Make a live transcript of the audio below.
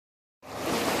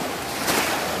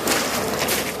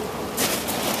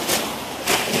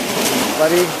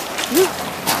buddy. Whoa.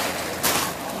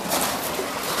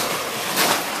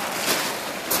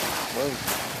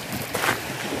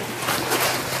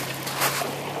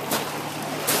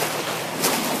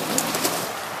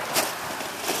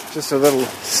 Just a little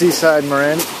seaside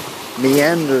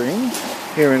meandering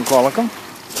here in Qualicum.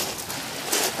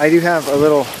 I do have a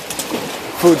little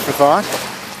food for thought.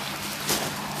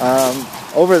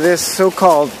 Over this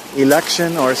so-called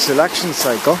election or selection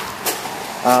cycle,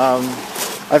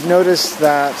 I've noticed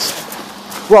that,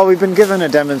 well, we've been given a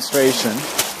demonstration,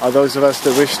 those of us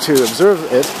that wish to observe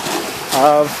it,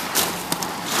 of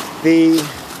the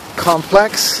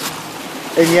complex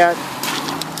and yet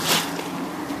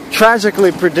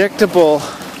tragically predictable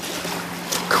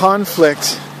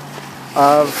conflict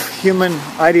of human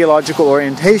ideological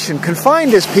orientation,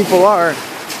 confined as people are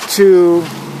to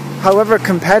however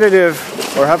competitive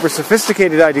or however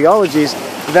sophisticated ideologies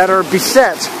that are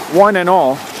beset, one and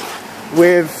all,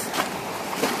 with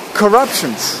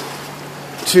corruptions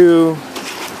to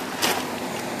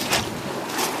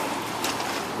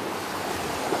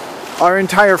our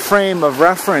entire frame of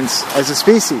reference as a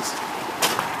species,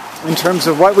 in terms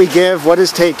of what we give, what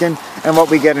is taken, and what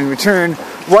we get in return,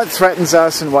 what threatens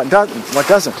us and what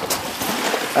doesn't.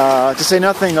 To say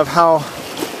nothing of how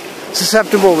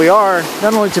susceptible we are,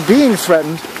 not only to being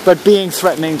threatened, but being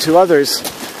threatening to others,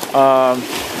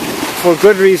 for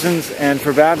good reasons and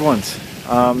for bad ones.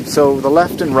 So the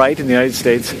left and right in the United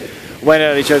States went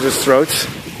at each other's throats.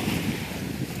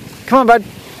 Come on,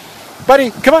 buddy,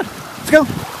 come on, let's go.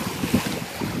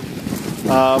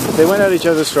 They went at each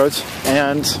other's throats,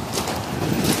 and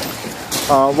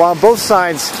while both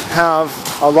sides have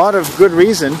a lot of good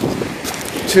reason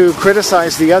to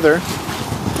criticize the other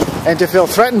and to feel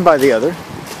threatened by the other,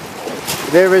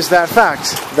 there is that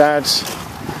fact that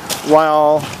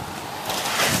while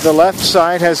the left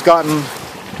side has gotten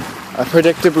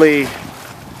predictably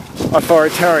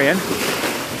authoritarian,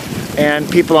 and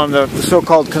people on the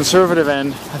so-called conservative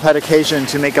end have had occasion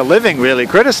to make a living really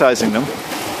criticizing them,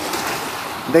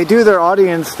 they do their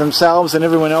audience, themselves, and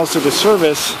everyone else a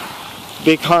disservice,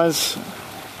 because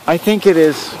I think it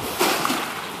is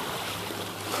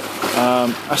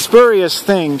a spurious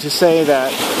thing to say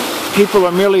that people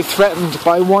are merely threatened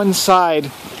by one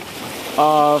side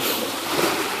of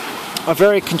a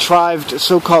very contrived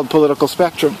so-called political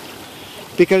spectrum.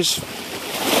 Because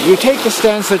you take the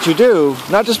stance that you do,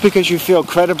 not just because you feel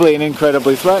credibly and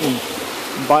incredibly threatened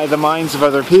by the minds of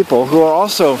other people who are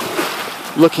also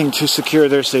looking to secure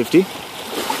their safety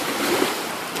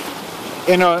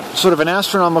in a sort of an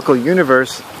astronomical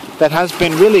universe that has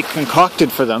been really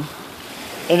concocted for them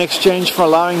in exchange for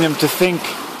allowing them to think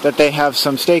that they have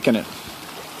some stake in it.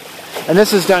 And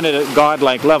this is done at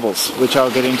godlike levels, which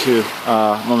I'll get into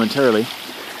momentarily,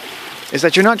 is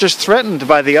that you're not just threatened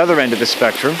by the other end of the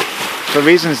spectrum for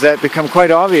reasons that become quite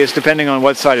obvious depending on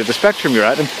what side of the spectrum you're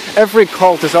at. And every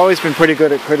cult has always been pretty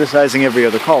good at criticizing every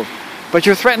other cult. But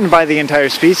you're threatened by the entire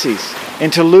species,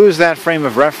 and to lose that frame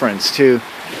of reference, to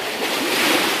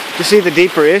see the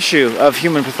deeper issue of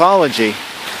human pathology,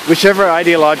 whichever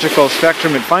ideological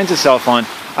spectrum it finds itself on,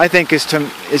 I think is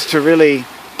to really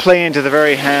play into the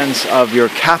very hands of your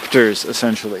captors,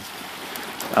 essentially.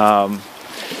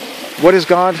 What is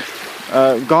God?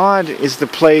 God is the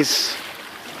place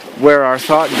where our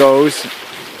thought goes,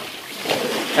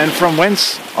 and from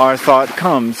whence our thought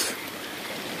comes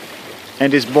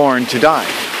and is born to die.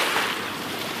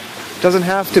 Doesn't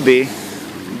have to be,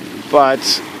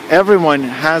 but everyone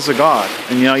has a God.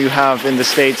 And you have in the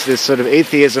States this sort of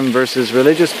atheism versus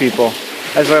religious people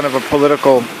as kind of a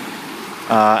political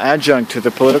adjunct to the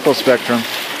political spectrum.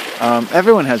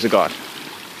 Everyone has a God.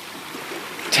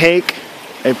 Take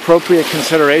appropriate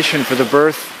consideration for the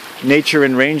birth, nature,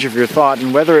 and range of your thought,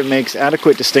 and whether it makes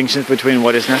adequate distinctions between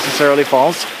what is necessarily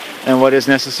false and what is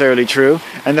necessarily true,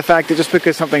 and the fact that just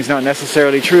because something's not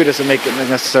necessarily true doesn't make it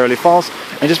necessarily false,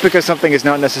 and just because something is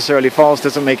not necessarily false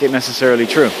doesn't make it necessarily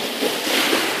true.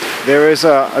 There is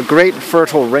a great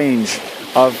fertile range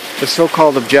of the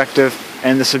so-called objective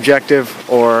and the subjective,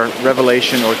 or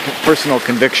revelation, or personal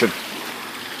conviction.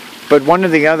 But one or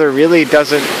the other really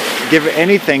doesn't give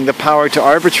anything the power to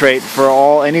arbitrate for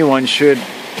all anyone should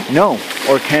know,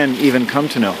 or can even come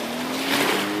to know.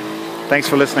 Thanks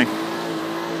for listening.